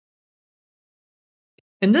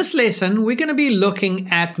In this lesson, we're going to be looking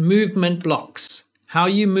at movement blocks, how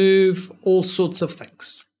you move all sorts of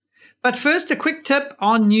things. But first, a quick tip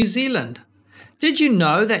on New Zealand. Did you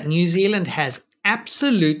know that New Zealand has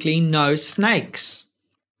absolutely no snakes?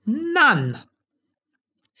 None.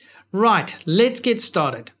 Right, let's get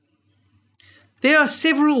started. There are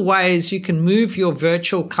several ways you can move your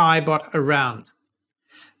virtual KaiBot around.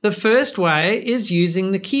 The first way is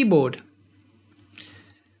using the keyboard.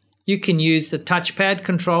 You can use the touchpad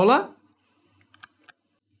controller.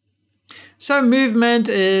 So movement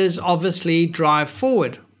is obviously drive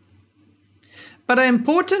forward. But an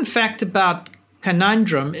important fact about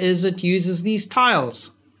Kainundrum is it uses these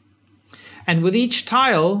tiles. And with each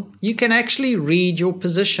tile, you can actually read your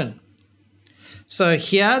position. So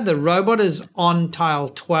here, the robot is on tile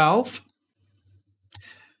 12.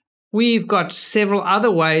 We've got several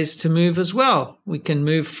other ways to move as well. We can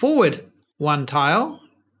move forward one tile,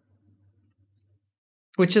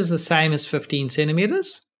 which is the same as 15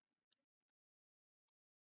 centimeters.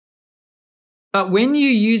 But when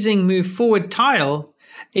you're using move forward tile,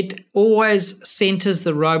 it always centers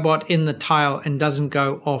the robot in the tile and doesn't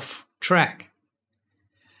go off track.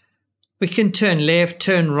 We can turn left,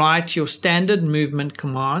 turn right, your standard movement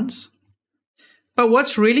commands. But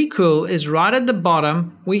what's really cool is right at the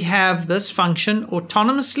bottom, we have this function,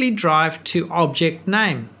 autonomously drive to object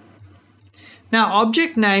name. Now,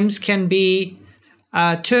 object names can be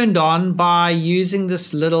turned on by using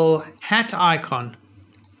this little hat icon.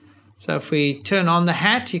 So if we turn on the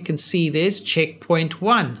hat, you can see there's checkpoint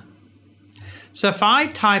 1. So if I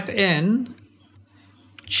type in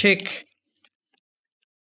checkpoint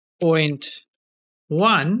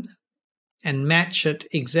 1 and match it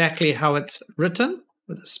exactly how it's written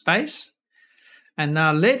with a space. And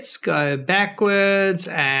now let's go backwards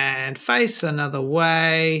and face another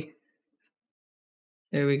way.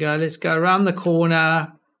 There we go. Let's go around the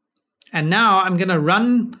corner. And now I'm going to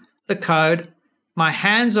run the code. My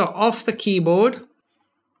hands are off the keyboard.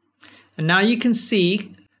 And now you can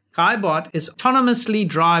see KaiBot is autonomously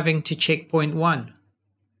driving to checkpoint 1.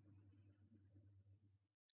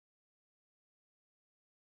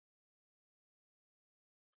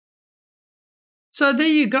 So there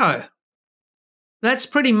you go. That's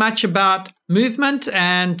pretty much about movement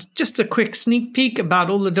and just a quick sneak peek about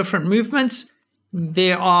all the different movements.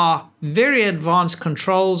 There are very advanced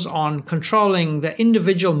controls on controlling the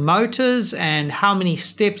individual motors and how many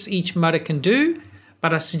steps each motor can do.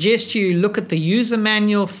 But I suggest you look at the user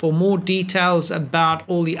manual for more details about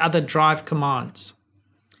all the other drive commands.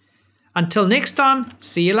 Until next time,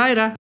 see you later.